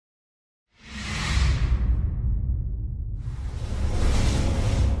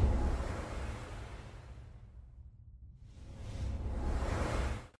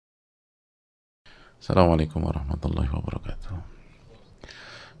Assalamualaikum warahmatullahi wabarakatuh.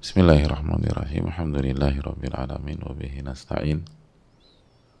 Bismillahirrahmanirrahim. Alhamdulillahirabbil alamin wa bihi nasta'in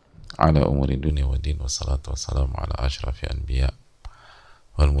ala umuri dunya waddin, wassalatu wassalamu ala asyrafil anbiya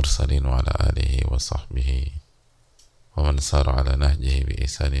wal mursalin wa ala alihi wa sahbihi wa man sara ala nahjihi bi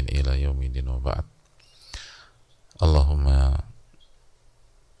ihsanin ila yaumidin wa ba'd. Allahumma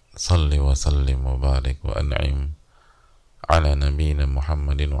salli wa sallim wa barik wa an'im ala nabiyyina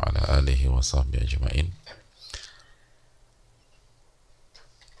Muhammadin wa ala alihi wa sahbihi ajma'in.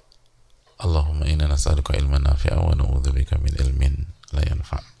 Allahumma inna nas'aluka ilman nafi'a wa na'udzubika min ilmin la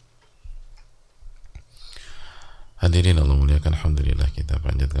yanfa'. Hadirin Allah muliakan, alhamdulillah kita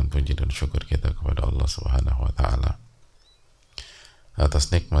panjatkan puji dan syukur kita kepada Allah Subhanahu wa taala atas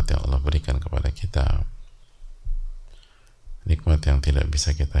nikmat yang Allah berikan kepada kita. Nikmat yang tidak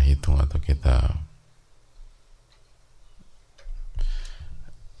bisa kita hitung atau kita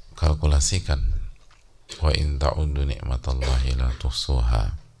kalkulasikan. Wa in ta'uddu ni'matallahi la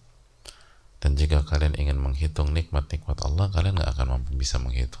tuhsuha. Dan jika kalian ingin menghitung nikmat-nikmat Allah, kalian gak akan mampu bisa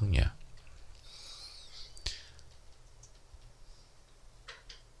menghitungnya.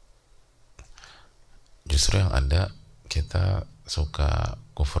 Justru yang ada, kita suka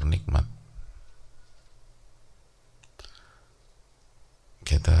kufur nikmat,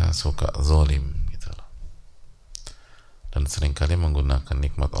 kita suka zalim gitu loh. Dan seringkali menggunakan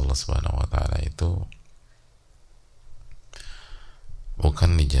nikmat Allah Subhanahu wa taala itu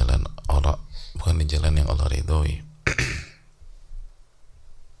bukan di jalan Allah, bukan di jalan yang Allah ridhoi.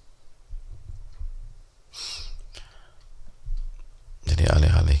 Jadi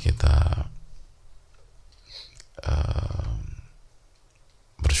alih-alih kita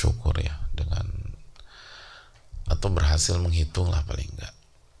bersyukur ya dengan, atau berhasil menghitung lah paling enggak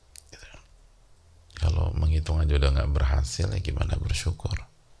gitu. Kalau menghitung aja udah nggak berhasil, ya gimana bersyukur?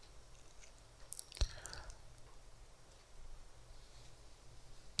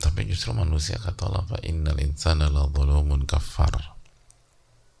 Tapi justru manusia, kata Allah, fa innal insana la dhulumun kafar.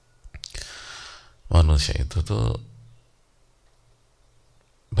 Manusia itu tuh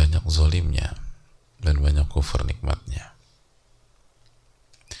banyak zolimnya dan banyak kufur nikmatnya.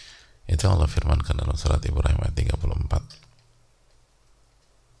 Itu yang Allah firmankan dalam surat Ibrahim ayat 34.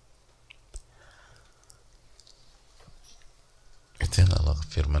 Itu yang Allah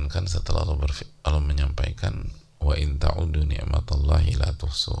firmankan setelah Allah menyampaikan wa in ta'uddu ni'matallahi la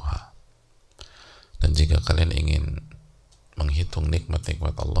tuhsuha. Dan jika kalian ingin menghitung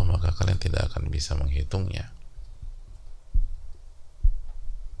nikmat-nikmat Allah, maka kalian tidak akan bisa menghitungnya.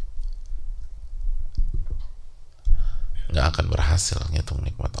 Nggak akan berhasil ngitung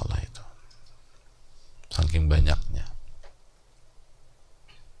nikmat Allah itu, saking banyaknya.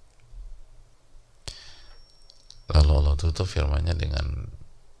 Lalu Allah tutup firman-Nya dengan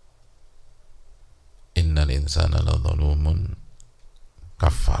innal insana la zalumun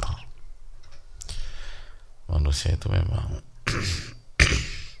kafar. Manusia itu memang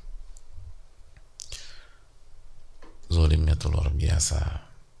zalimnya itu luar biasa,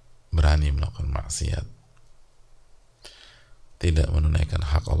 berani melakukan maksiat, tidak menunaikan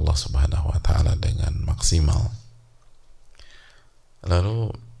hak Allah Subhanahu wa taala dengan maksimal,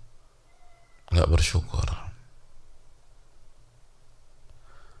 lalu nggak bersyukur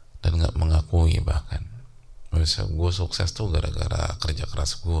dan nggak mengakui. Bahkan misalnya gue sukses tuh gara-gara kerja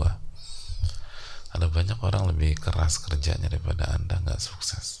keras gue. Ada banyak orang lebih keras kerjanya daripada Anda nggak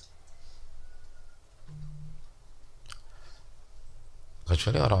sukses,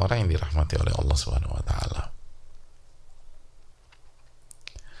 kecuali orang-orang yang dirahmati oleh Allah Subhanahu wa taala.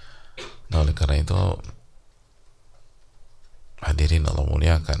 Nah, oleh karena itu, hadirin Allah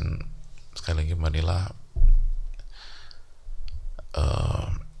muliakan, sekali lagi marilah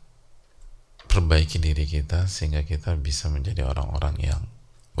perbaiki diri kita sehingga kita bisa menjadi orang-orang yang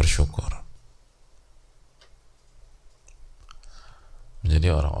bersyukur,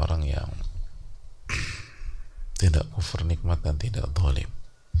 menjadi orang-orang yang tidak kufur nikmat dan tidak zalim.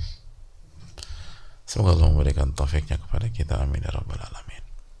 Semoga Allah memberikan taufiknya kepada kita, amin ya rabbal alamin.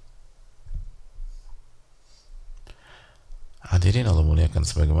 Hadirin Allah muliakan,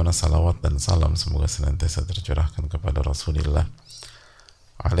 sebagaimana salawat dan salam semoga senantiasa tercurahkan kepada Rasulullah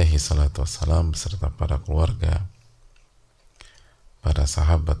alaihi salatu wassalam beserta para keluarga, para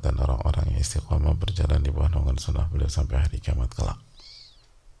sahabat dan orang-orang yang istiqamah berjalan di bawah naungan sunnah beliau sampai hari kiamat kelak.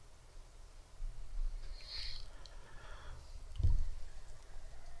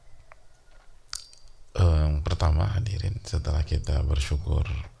 Pertama, hadirin, setelah kita bersyukur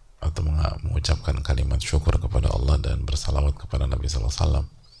atau mengucapkan kalimat syukur kepada Allah dan bersalawat kepada Nabi SAW,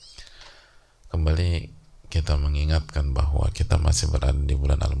 kembali kita mengingatkan bahwa kita masih berada di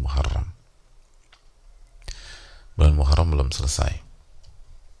bulan Al-Muharram. Bulan Muharram belum selesai.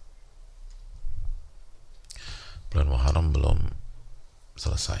 Bulan Muharram belum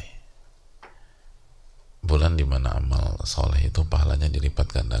selesai. Bulan dimana amal soleh itu pahalanya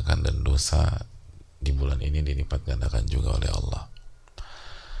dilipat gandakan, dan dosa di bulan ini dilipat gandakan juga oleh Allah.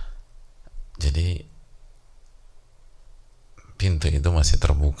 Jadi pintu itu masih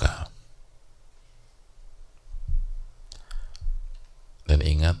terbuka. Dan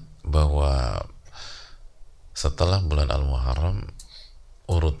ingat bahwa setelah bulan Al-Muharram,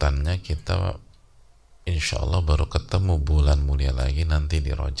 urutannya kita insya Allah baru ketemu bulan mulia lagi nanti di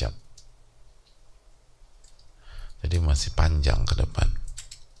Rajab. Jadi masih panjang ke depan.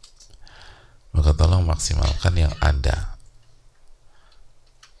 Maka tolong maksimalkan yang ada.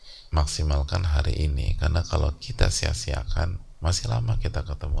 Maksimalkan hari ini, karena kalau kita sia-siakan, masih lama kita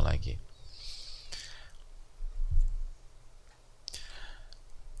ketemu lagi.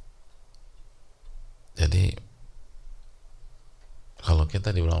 Jadi kalau kita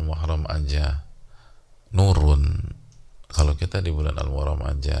di bulan Muharram aja nurun, kalau kita di bulan Al-Muharram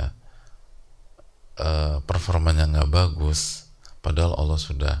aja performanya nggak bagus, padahal Allah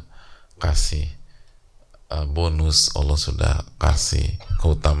sudah kasih bonus, Allah sudah kasih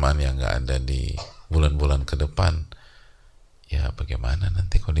keutamaan yang nggak ada di bulan-bulan ke depan, ya bagaimana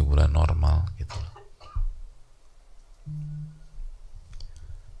nanti kalau di bulan normal gitu.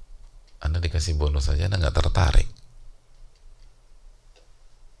 Anda dikasih bonus saja Anda nggak tertarik,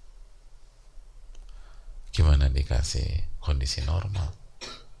 gimana dikasih kondisi normal?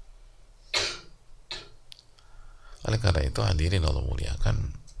 Oleh karena itu hadirin Allah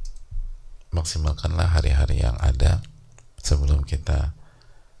muliakan, maksimalkanlah hari-hari yang ada sebelum kita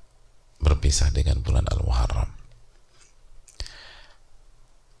berpisah dengan bulan Al-Muharram.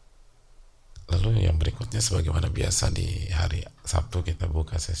 Lalu yang berikutnya, sebagaimana biasa di hari Sabtu kita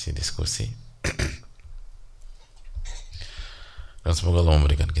buka sesi diskusi. Dan semoga Allah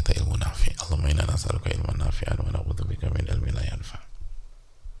memberikan kita ilmu nafi. Allahumma inna nas'aluka ilman nafi'an wa na'udzubika min ilmin la yanfa'.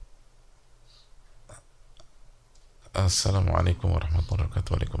 Assalamualaikum warahmatullahi wabarakatuh.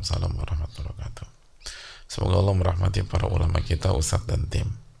 Waalaikumsalam warahmatullahi wabarakatuh. Semoga Allah merahmati para ulama kita, Ustadz dan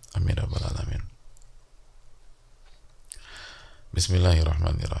tim. Amin ya rabbal alamin.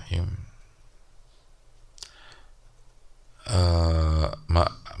 Bismillahirrahmanirrahim.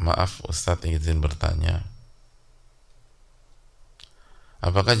 Maaf Ustadz, izin bertanya,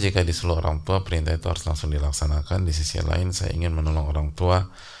 apakah jika disuruh orang tua perintah itu harus langsung dilaksanakan? Di sisi lain saya ingin menolong orang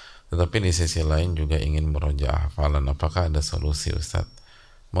tua, tetapi di sisi lain juga ingin merojaah hafalan. Apakah ada solusi Ustadz?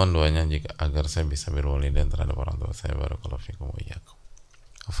 Mohon doanya agar saya bisa berwalidain terhadap orang tua saya. Barakallahu fikum wa iyyakum.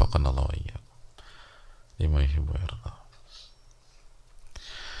 Wafaqanallahu wa iyyakum lima yuhibbu wa yarda.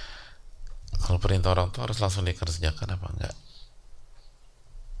 Kalau perintah orang tua harus langsung dikerjakan apa enggak?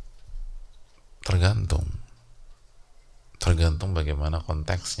 Tergantung bagaimana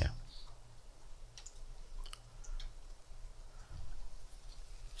konteksnya.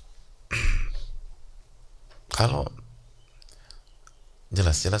 Kalau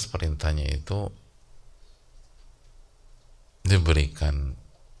jelas-jelas perintahnya itu diberikan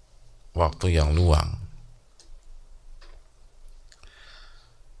waktu yang luang,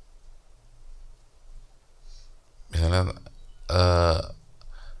 misalnya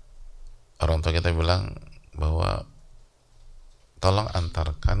orang tua kita bilang bahwa tolong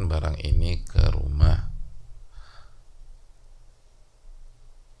antarkan barang ini ke rumah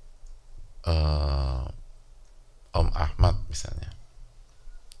Om Ahmad misalnya,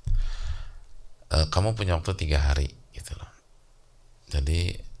 kamu punya waktu 3 hari gitu loh.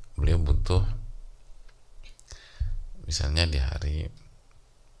 Jadi beliau butuh misalnya di hari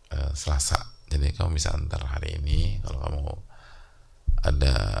Selasa, jadi kamu bisa antar hari ini. Kalau kamu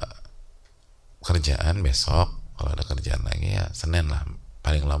ada kerjaan besok, kalau ada kerjaan lagi ya Senin lah,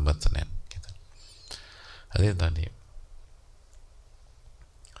 paling lambat Senin gitu. Jadi tadi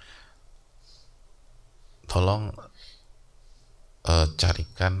tolong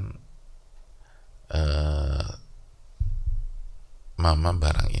carikan mama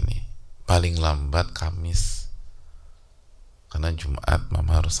barang ini paling lambat Kamis, karena Jumat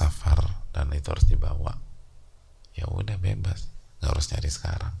mama harus safar dan itu harus dibawa. Ya udah bebas, nggak harus nyari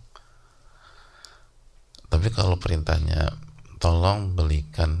sekarang. Tapi kalau perintahnya tolong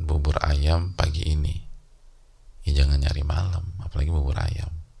belikan bubur ayam pagi ini, ya jangan nyari malam, apalagi bubur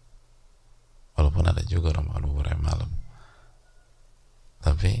ayam. Walaupun ada juga orang makan bubur ayam malam,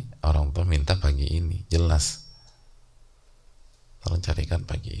 tapi orang tua minta pagi ini, jelas tolong carikan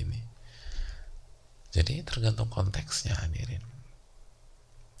pagi ini. Jadi tergantung konteksnya hadirin.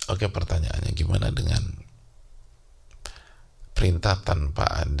 Oke, pertanyaannya gimana dengan perintah tanpa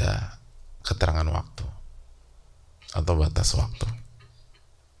ada keterangan waktu? atau batas waktu.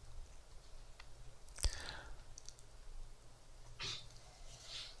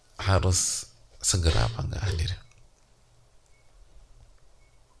 Harus segera apa enggak hadir?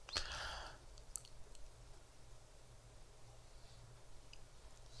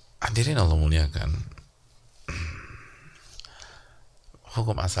 Hadirin Allah muliakan,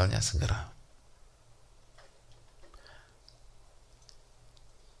 hukum asalnya segera.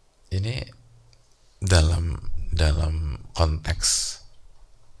 Ini dalam konteks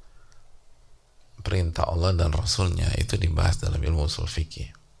perintah Allah dan Rasulnya itu dibahas dalam ilmu usul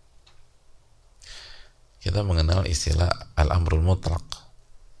fikih. Kita mengenal istilah al-amrul mutlaq.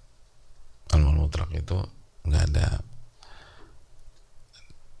 Al-amrul mutlaq itu nggak ada,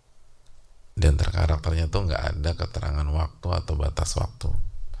 di antara karakternya tuh nggak ada keterangan waktu atau batas waktu.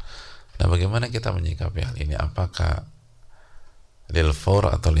 Nah, bagaimana kita menyikapi hal ini? Apakah lil fawr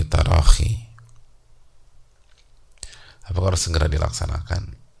atau litarahi? Apakah harus segera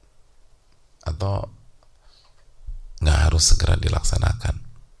dilaksanakan atau nggak harus segera dilaksanakan?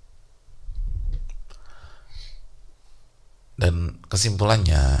 Dan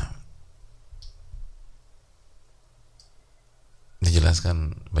kesimpulannya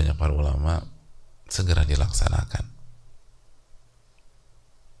dijelaskan banyak para ulama, segera dilaksanakan.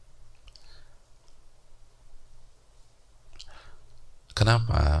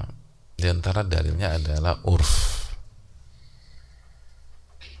 Kenapa? Di antara dalilnya adalah urf.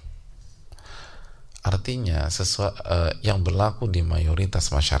 Artinya yang berlaku di mayoritas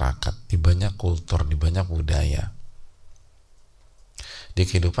masyarakat, di banyak kultur, di banyak budaya, di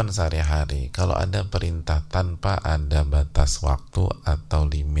kehidupan sehari-hari, kalau ada perintah tanpa ada batas waktu atau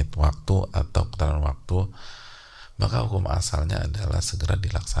limit waktu atau keterangan waktu, maka hukum asalnya adalah segera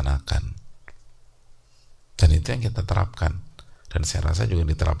dilaksanakan. Dan itu yang kita terapkan, dan saya rasa juga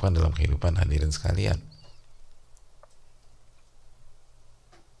diterapkan dalam kehidupan hadirin sekalian.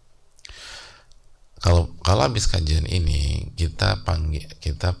 Kalau habis kajian ini kita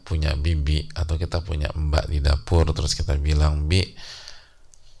punya bibi atau kita punya mbak di dapur, terus kita bilang, "Bi,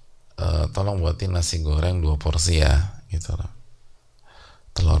 tolong buatin nasi goreng 2 porsi ya," gitu loh.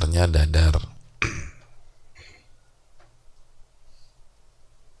 Telurnya dadar.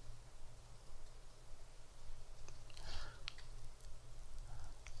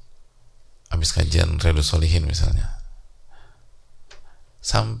 Habis kajian Riyadhush Shaalihiin misalnya,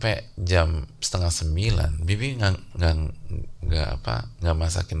 sampai jam 8:30 bibi nggak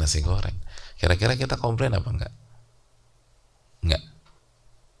masakin nasi goreng. Kira-kira kita komplain apa enggak? Enggak.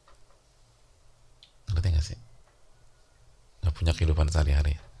 Ngerti nggak sih? Nggak punya kehidupan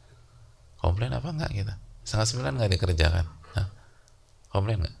sehari-hari. Komplain apa enggak kita? 8:30 nggak dikerjakan. Nah,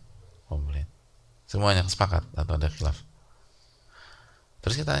 komplain nggak? Komplain. Semuanya sepakat atau ada khilaf?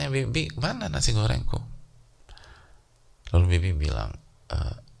 Terus kita tanya bibi, mana nasi gorengku? Lalu bibi bilang,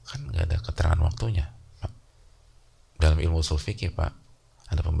 kan nggak ada keterangan waktunya, Pak. Dalam ilmu usul fikih, Pak,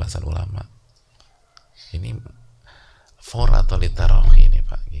 ada pembahasan ulama. Ini for atau litarahi ini,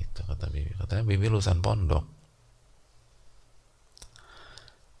 Pak, gitu kata bibi. Katanya bibi lulusan pondok.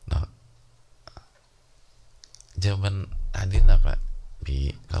 Nah, jawaban hadirin apa?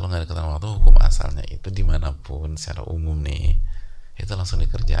 Bi, kalau nggak ada keterangan waktu, hukum asalnya itu dimanapun secara umum nih, itu langsung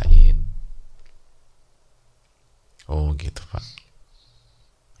dikerjain. Oh gitu, Pak.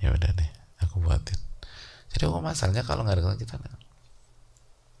 Ya udah deh, aku buatin. Jadi hukum asalnya kalau nggak ada kita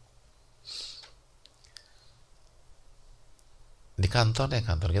di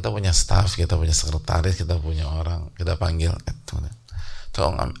kantor kita punya staff, kita punya sekretaris, kita punya orang, kita panggil,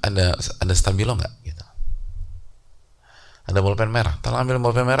 tolong ada stabilo nggak gitu, ada bolpen merah, tolong ambil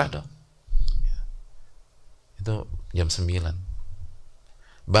bolpen merah dong. Itu jam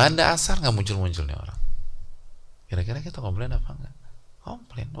 9, banda asar nggak muncul nih orang. Kira-kira kita komplain apa enggak?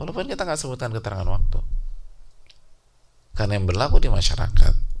 Komplain, walaupun kita nggak sebutkan keterangan waktu. Karena yang berlaku di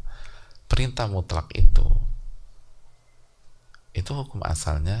masyarakat, perintah mutlak itu hukum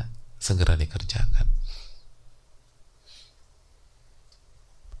asalnya segera dikerjakan.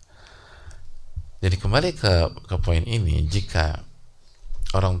 Jadi kembali ke poin ini, jika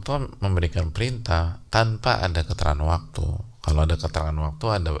orang tua memberikan perintah tanpa ada keterangan waktu, kalau ada keterangan waktu,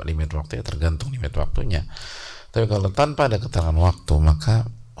 ada limit waktu, ya tergantung limit waktunya. Tapi kalau tanpa ada keterangan waktu, maka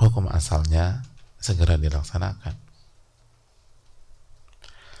hukum asalnya segera dilaksanakan.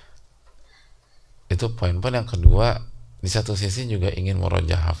 Itu poin-poin yang kedua. Di satu sisi juga ingin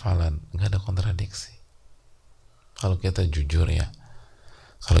merojah hafalan, nggak ada kontradiksi. Kalau kita jujur ya,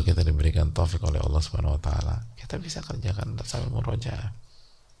 kalau kita diberikan taufik oleh Allah Subhanahu Wa Taala, kita bisa kerjakan sambil merojah,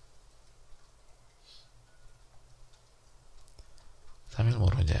 sambil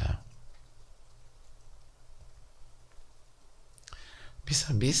merojah.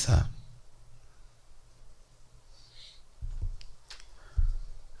 Bisa-bisa.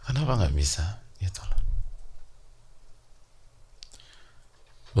 Kenapa nggak bisa? Gitu loh.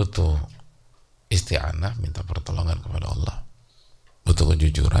 Butuh isti'anah, minta pertolongan kepada Allah. Butuh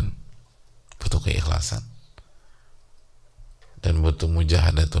kejujuran, butuh keikhlasan, dan butuh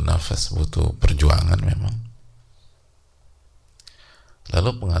mujahadatun nafas, butuh perjuangan memang.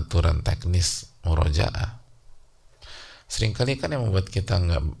 Lalu pengaturan teknis murojaah. Seringkali kan yang membuat kita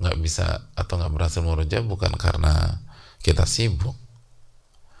nggak bisa atau nggak berhasil murojaah bukan karena kita sibuk,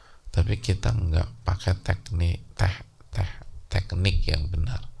 tapi kita nggak pakai teknik yang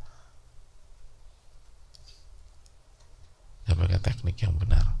benar. Nggak pakai teknik yang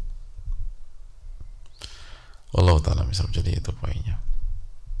benar. Allah Ta'ala bisa jadi itu poinnya.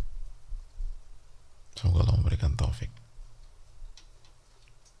 Semoga Allah memberikan taufik.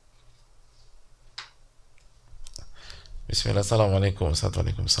 Bismillah, assalamualaikum Ustadz.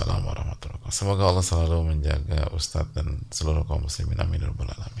 Waalaikumsalam warahmatullahi wabarakatuh. Semoga Allah selalu menjaga Ustadz dan seluruh kaum muslimin, amin ya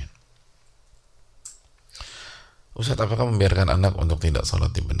rabbal alamin. Ustadz, apakah membiarkan anak untuk tidak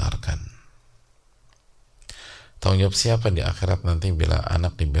sholat dibenarkan? Tanggung jawab siapa di akhirat nanti bila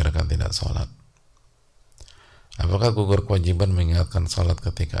anak dibiarkan tidak sholat? Apakah gugur kewajiban mengingatkan sholat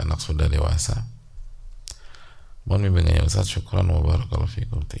ketika anak sudah dewasa? Mohon bimbingannya Ustadz. Syukran wa barakallahu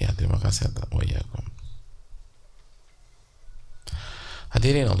fikum. Ya, terima kasih atas wa iyyakum.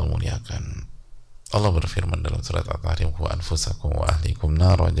 Hadirin Allah muliakan, Allah berfirman dalam surat At-Tahrim, "Qu anfusakum wa ahlikum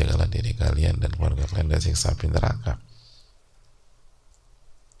nar", jagalah diri kalian dan keluarga kalian dari siksa api neraka.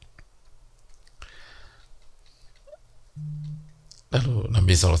 Lalu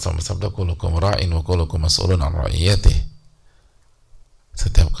Nabi SAW bersabda, "Kullukum ra'in wa kullukum mas'ulun an ra'iyatih."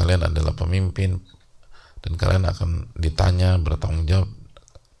 Setiap kalian adalah pemimpin dan kalian akan ditanya, bertanggung jawab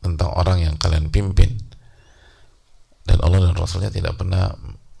tentang orang yang kalian pimpin. Dan Allah dan Rasulnya tidak pernah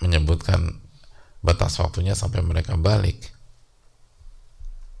menyebutkan batas waktunya sampai mereka balik.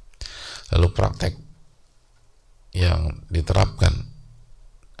 Lalu praktek yang diterapkan,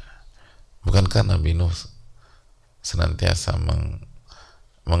 bukankah Nabi Nuh senantiasa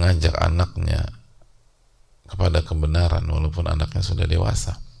mengajak anaknya kepada kebenaran walaupun anaknya sudah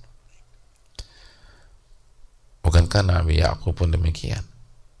dewasa? Bukankah Nabi Yakub pun demikian?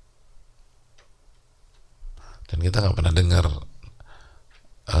 Dan kita nggak pernah dengar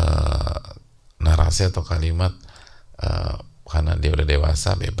narasi atau kalimat karena dia udah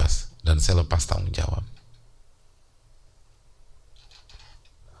dewasa bebas dan saya lepas tanggung jawab.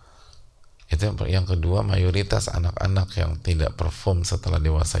 Itu yang kedua, mayoritas anak-anak yang tidak perform setelah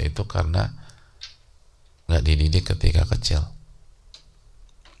dewasa itu karena nggak dididik ketika kecil.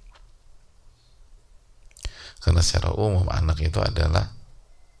 Karena secara umum anak itu adalah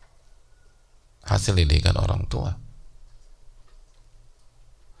hasil didikan orang tua.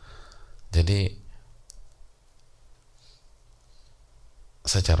 Jadi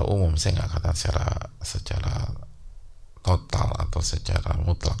secara umum, saya nggak katakan secara total atau secara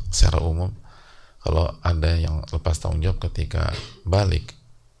mutlak, secara umum kalau ada yang lepas tanggung jawab ketika balik,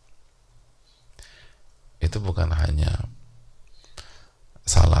 itu bukan hanya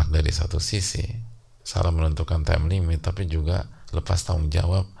salah dari satu sisi, salah menentukan time limit, tapi juga lepas tanggung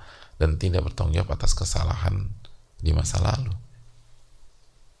jawab dan tidak bertanggung jawab atas kesalahan di masa lalu.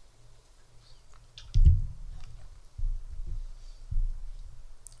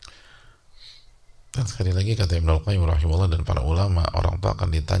 Dan sekali lagi kata Ibnu Al-Qayyim rahimahullah dan para ulama, orang tua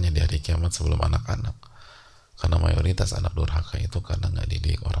akan ditanya di hari kiamat sebelum anak-anak, karena mayoritas anak durhaka itu karena nggak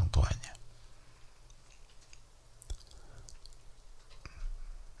didik orang tuanya.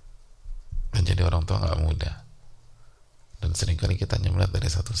 Menjadi orang tua nggak mudah. Dan seringkali kita hanya melihat dari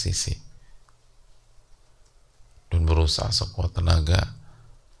satu sisi dan berusaha sekuat tenaga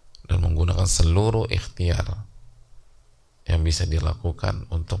dan menggunakan seluruh ikhtiar yang bisa dilakukan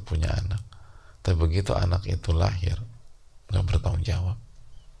untuk punya anak. Tapi begitu anak itu lahir, nggak bertanggung jawab,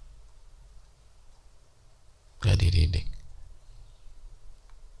 nggak dididik,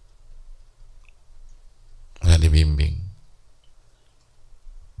 nggak dibimbing.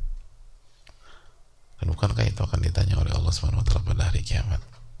 Dan bukankah itu akan ditanya oleh Allah SWT pada hari kiamat?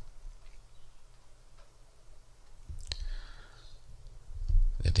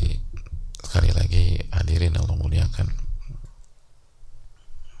 Jadi sekali lagi hadirin Allah muliakan,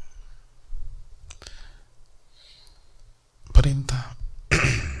 perintah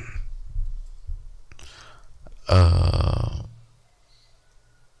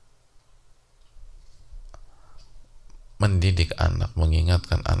mendidik anak,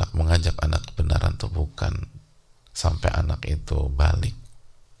 mengingatkan anak, mengajak anak kebenaran itu bukan sampai anak itu balik,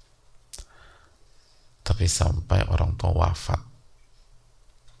 tapi sampai orang tua wafat.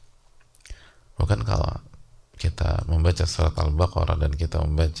 Bahkan kalau kita membaca surat Al-Baqarah dan kita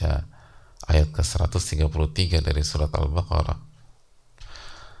membaca ayat ke-133 dari surat Al-Baqarah,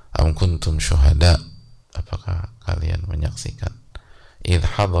 am kuntum syuhada, apakah kalian menyaksikan idh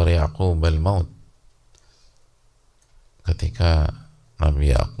hadar Yaqub al-maut, ketika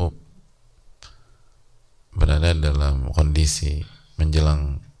Nabi Yaqub berada dalam kondisi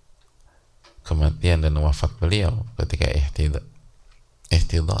menjelang kematian dan wafat beliau, ketika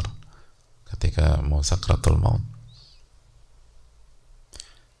ihtidar, ketika mau sakratul maut.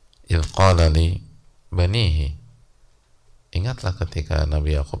 Idh qala li banihi, ingatlah ketika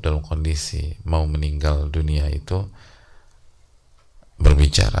Nabi Yaqub dalam kondisi mau meninggal dunia itu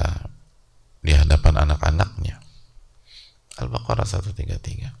berbicara di hadapan anak-anaknya. Al-Baqarah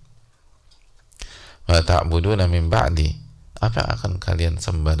 133. Wa ta'buduna min ba'di, apa yang akan kalian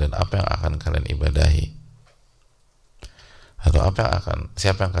sembah dan apa yang akan kalian ibadahi, atau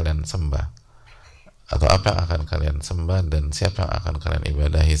siapa yang kalian sembah, atau apa yang akan kalian sembah dan siapa yang akan kalian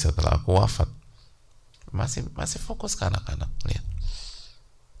ibadahi setelah aku wafat. Masih fokus ke anak-anak. Lihat,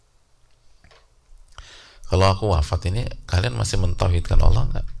 kalau aku wafat ini, kalian masih mentauhidkan Allah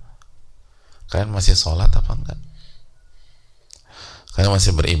enggak? Kalian masih sholat apa enggak? Kalian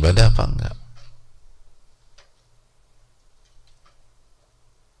masih beribadah apa enggak?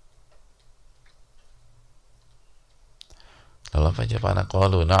 Lalu apa jawaban?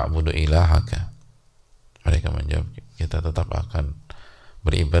 Qalu na'budu ilahaka. Mereka menjawab, kita tetap akan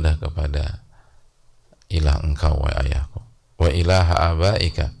beribadah kepada ilah engkau, wa ayahku, wa ilaha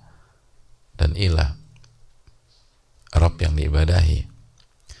abaika, dan ilah Rabb yang diibadahi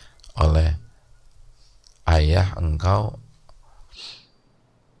oleh ayah engkau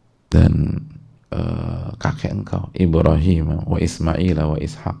dan kakek engkau, Ibrahim wa Ismail wa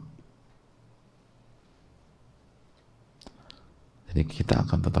Ishaq. Jadi kita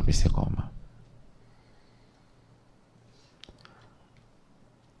akan tetap istiqomah.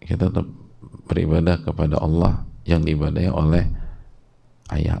 Kita tetap beribadah kepada Allah yang diibadahi oleh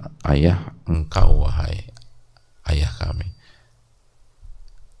ayah engkau, wahai ayah kami,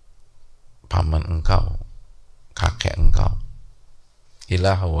 paman engkau, kakek engkau.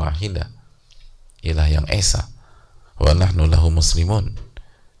 Ilah wahidah, ilah yang esa, wa nahnu lahu muslimun,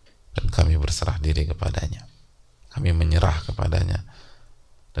 dan kami berserah diri kepadanya, kami menyerah kepadanya,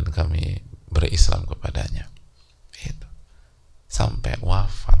 dan kami berislam kepadanya. Itu sampai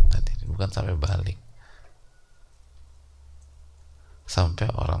wafat tadi, bukan sampai balik, sampai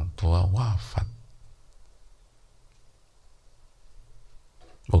orang tua wafat,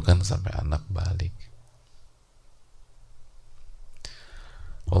 bukan sampai anak balik.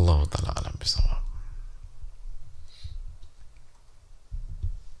 Wallahu ta'ala alam bisawab.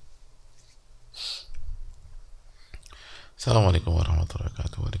 Assalamualaikum warahmatullahi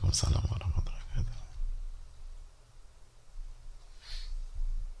wabarakatuh. Waalaikumsalam warahmatullahi wabarakatuh.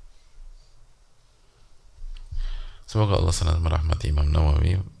 Semoga Allah senantiasa merahmati Imam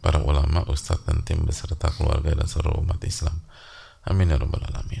Nawawi, para ulama, ustadz dan tim beserta keluarga dan seluruh umat Islam. Amin ya rabbal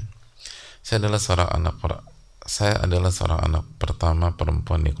alamin. Saya adalah seorang anak pertama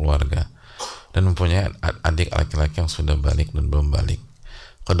perempuan di keluarga dan mempunyai adik laki-laki yang sudah balik dan belum balik.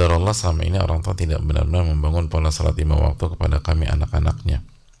 Qadarullah, selama ini orang tua tidak benar-benar membangun pola salat 5 waktu kepada kami anak-anaknya,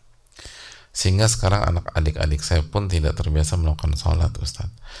 sehingga sekarang adik-adik saya pun tidak terbiasa melakukan sholat.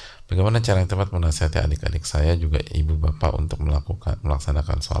 Ustadz, bagaimana cara yang tepat menasihati adik-adik saya juga ibu bapak untuk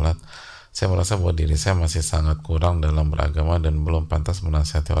melaksanakan sholat? Saya merasa bahwa diri saya masih sangat kurang dalam beragama dan belum pantas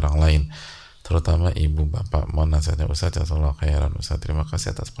menasihati orang lain, terutama ibu bapak. Mohon nasihatnya Ustadz. Jazakallahu khairan Ustadz. Terima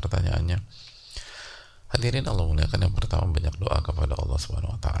kasih atas pertanyaannya. Hadirin Allah muliakan, yang pertama banyak doa kepada Allah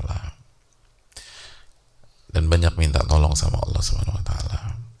Subhanahu wa taala dan banyak minta tolong sama Allah Subhanahu wa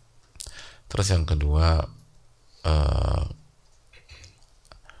taala. Terus yang kedua,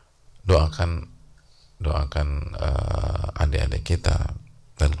 doakan adik-adik kita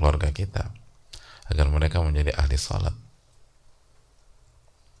dan keluarga kita agar mereka menjadi ahli salat.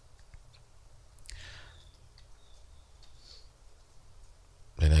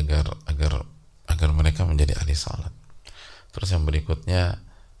 Dan agar mereka menjadi ahli salat. Terus yang berikutnya,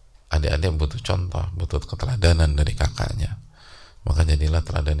 adik-adik butuh contoh, butuh keteladanan dari kakaknya. Maka jadilah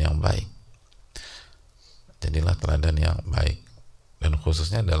teladan yang baik. Jadilah teladan yang baik. Dan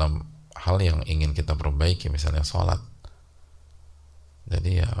khususnya dalam hal yang ingin kita perbaiki, misalnya sholat.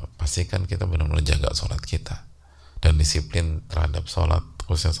 Jadi ya pastikan kita benar-benar jaga sholat kita dan disiplin terhadap sholat,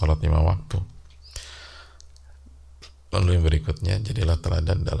 khususnya sholat 5 waktu. Lalu yang berikutnya, jadilah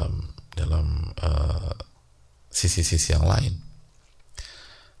teladan dalam sisi-sisi yang lain,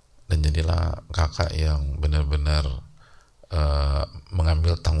 dan jadilah kakak yang benar-benar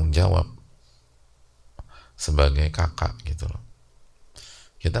mengambil tanggung jawab sebagai kakak gitu loh.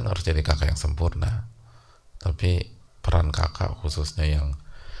 Kita nggak harus jadi kakak yang sempurna, tapi peran kakak khususnya yang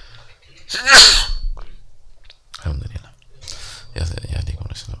alhamdulillah ya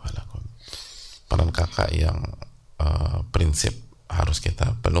peran kakak yang prinsip harus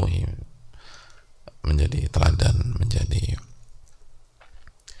kita penuhi, menjadi teladan, menjadi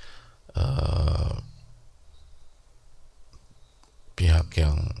pihak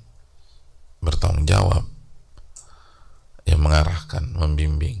yang bertanggung jawab, yang mengarahkan,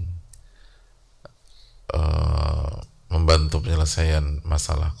 membimbing, membantu penyelesaian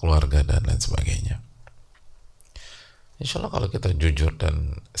masalah keluarga dan lain sebagainya. Insya Allah kalau kita jujur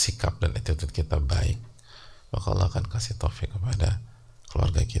dan sikap dan attitude kita baik, maka Allah akan kasih taufik kepada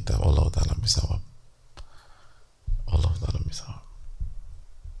keluarga kita. Allah Ta'ala bisawab. Allah Ta'ala bisawab.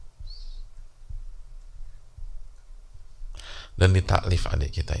 Dan ditaklif adik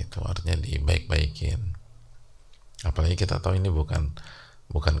kita itu artinya dibaik-baikin. Apalagi kita tahu ini bukan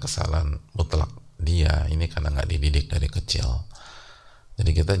kesalahan mutlak dia, ini karena nggak dididik dari kecil.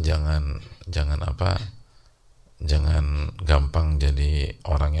 Jadi kita jangan gampang jadi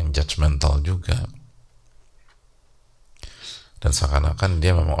orang yang judgmental juga, dan seakan-akan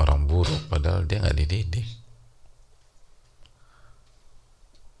dia memang orang buruk padahal dia nggak dididik.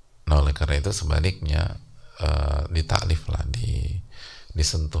 Nah oleh karena itu sebaliknya ditaklif lah,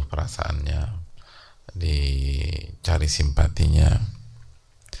 disentuh perasaannya, dicari simpatinya,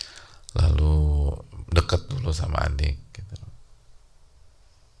 lalu dekat dulu sama adik gitu.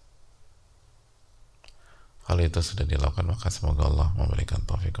 Kalau itu sudah dilakukan, maka semoga Allah memberikan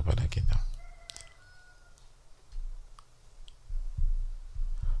taufik kepada kita.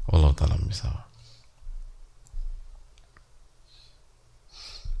 Allah Ta'ala bisa.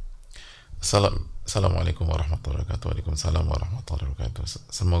 Assalamualaikum warahmatullahi wabarakatuh. Waalaikumsalam warahmatullahi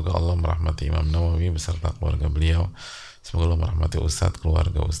wabarakatuh. Semoga Allah merahmati Imam Nawawi beserta keluarga beliau. Semoga Allah merahmati Ustadz,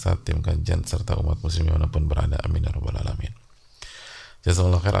 keluarga Ustadz, tim kajian, serta umat muslim dimanapun berada. Amin ya rabbal alamin.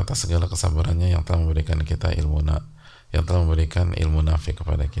 Jazakallah khair atas segala kesabarannya yang telah memberikan kita ilmu nafi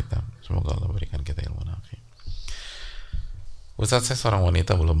kepada kita. Semoga Allah berikan kita ilmu nafi. Ustadz, saya seorang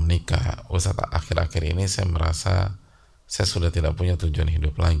wanita belum menikah. Ustadz, akhir-akhir ini saya merasa saya sudah tidak punya tujuan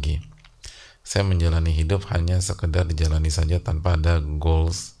hidup lagi. Saya menjalani hidup hanya sekedar dijalani saja tanpa ada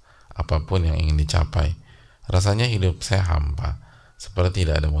goals apapun yang ingin dicapai. Rasanya hidup saya hampa, seperti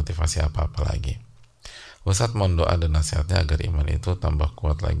tidak ada motivasi apa-apa lagi. Ustadz, mohon doa dan nasihatnya agar iman itu tambah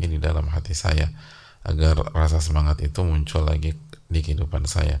kuat lagi di dalam hati saya, agar rasa semangat itu muncul lagi di kehidupan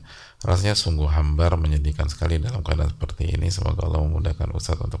saya. Rasanya sungguh hambar, menyedihkan sekali dalam keadaan seperti ini. Semoga Allah memudahkan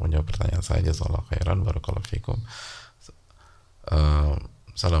Ustadz untuk menjawab pertanyaan saya. Jazakallahu khairan, barakallahu fikum.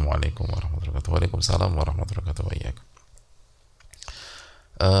 Assalamualaikum warahmatullahi wabarakatuh. Waalaikumsalam warahmatullahi wabarakatuh.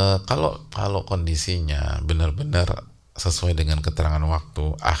 Kalau kondisinya benar-benar sesuai dengan keterangan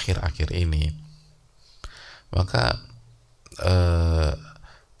waktu akhir-akhir ini, maka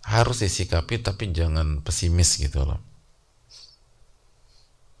harus disikapi, tapi jangan pesimis gitu loh.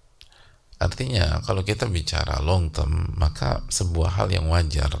 Artinya kalau kita bicara long term, maka sebuah hal yang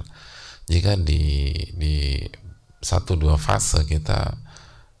wajar jika di 1-2 fase kita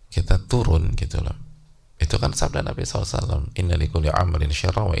turun gitu loh. Itu kan sabda Nabi SAW, inna likulli amrin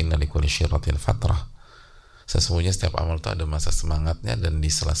syirrah wa inna likulli syirratin fatrah. Sesungguhnya setiap amal itu ada masa semangatnya, dan di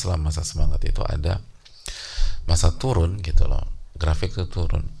sela-sela masa semangat itu ada masa turun gitu loh. Grafik itu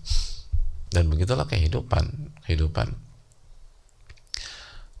turun. Dan begitulah kehidupan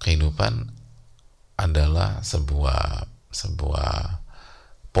adalah sebuah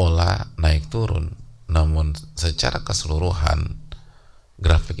pola naik turun. Namun secara keseluruhan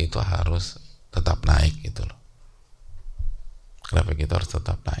grafik itu harus tetap naik gitu loh. Grafik itu harus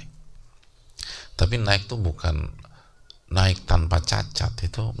tetap naik. Tapi naik itu bukan naik tanpa cacat,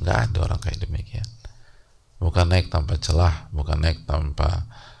 itu nggak ada orang kayak demikian. Bukan naik tanpa celah, bukan naik tanpa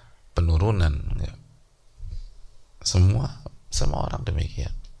penurunan, enggak. Semua orang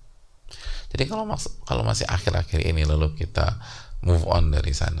demikian. Jadi kalau masih akhir-akhir ini lalu kita move on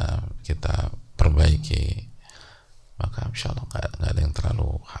dari sana, kita perbaiki, maka insya Allah nggak ada yang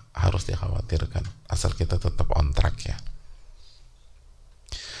terlalu harus dikhawatirkan, asal kita tetap on track ya.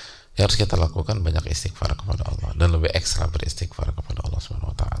 Yang harus kita lakukan banyak istighfar kepada Allah, dan lebih ekstra beristighfar kepada Allah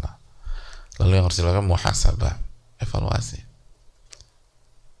Subhanahu Wa Taala. Lalu yang harus dilakukan muhasabah, evaluasi.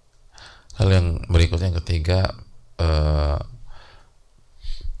 Lalu yang berikutnya, yang ketiga,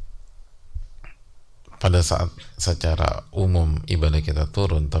 pada saat secara umum ibadah kita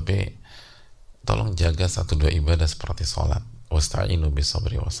turun, tapi tolong jaga 1-2 ibadah seperti sholat. Wasta'inu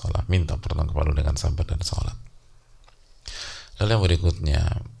bisabri wassalah, minta pertolongan kepada Allah dengan sabar dan sholat. Lalu yang berikutnya,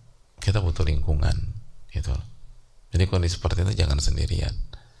 kita butuh lingkungan gitu. Jadi kondisi seperti itu jangan sendirian.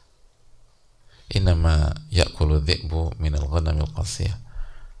 Innama ya'kulu dhi'bu minal ghanamil qasiyah.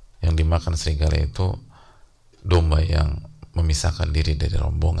 Yang dimakan serigala itu domba yang memisahkan diri dari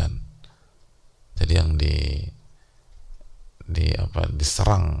rombongan. Jadi yang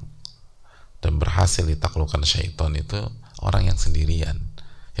diserang dan berhasil ditaklukkan syaitan itu orang yang sendirian,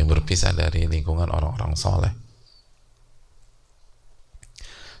 yang berpisah dari lingkungan orang-orang soleh.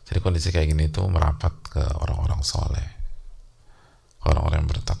 Jadi kondisi kayak gini itu merapat ke orang-orang soleh, orang-orang yang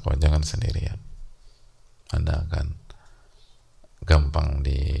bertakwa. Jangan sendirian, Anda akan gampang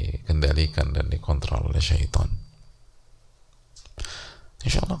dikendalikan dan dikontrol oleh syaitan.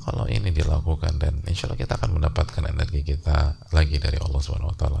 Insya Allah kalau ini dilakukan, dan insya Allah kita akan mendapatkan energi kita lagi dari Allah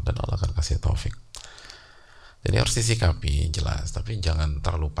Subhanahu Wa Taala, dan Allah akan kasih taufik. Jadi harus disikapi jelas, tapi jangan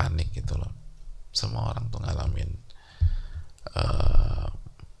terlalu panik gitu loh. Semua orang tuh ngalamin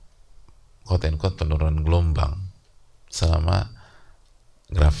quote-unquote penurunan gelombang selama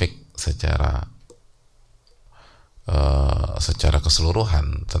grafik secara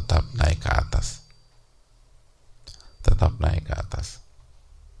keseluruhan tetap naik ke atas,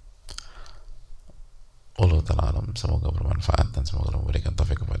 Allah Ta'ala alam. Semoga bermanfaat dan semoga memberikan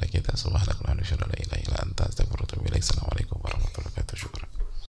taufik kepada kita. Subhanakallahumma wa bihamdika, la ilaha illa anta,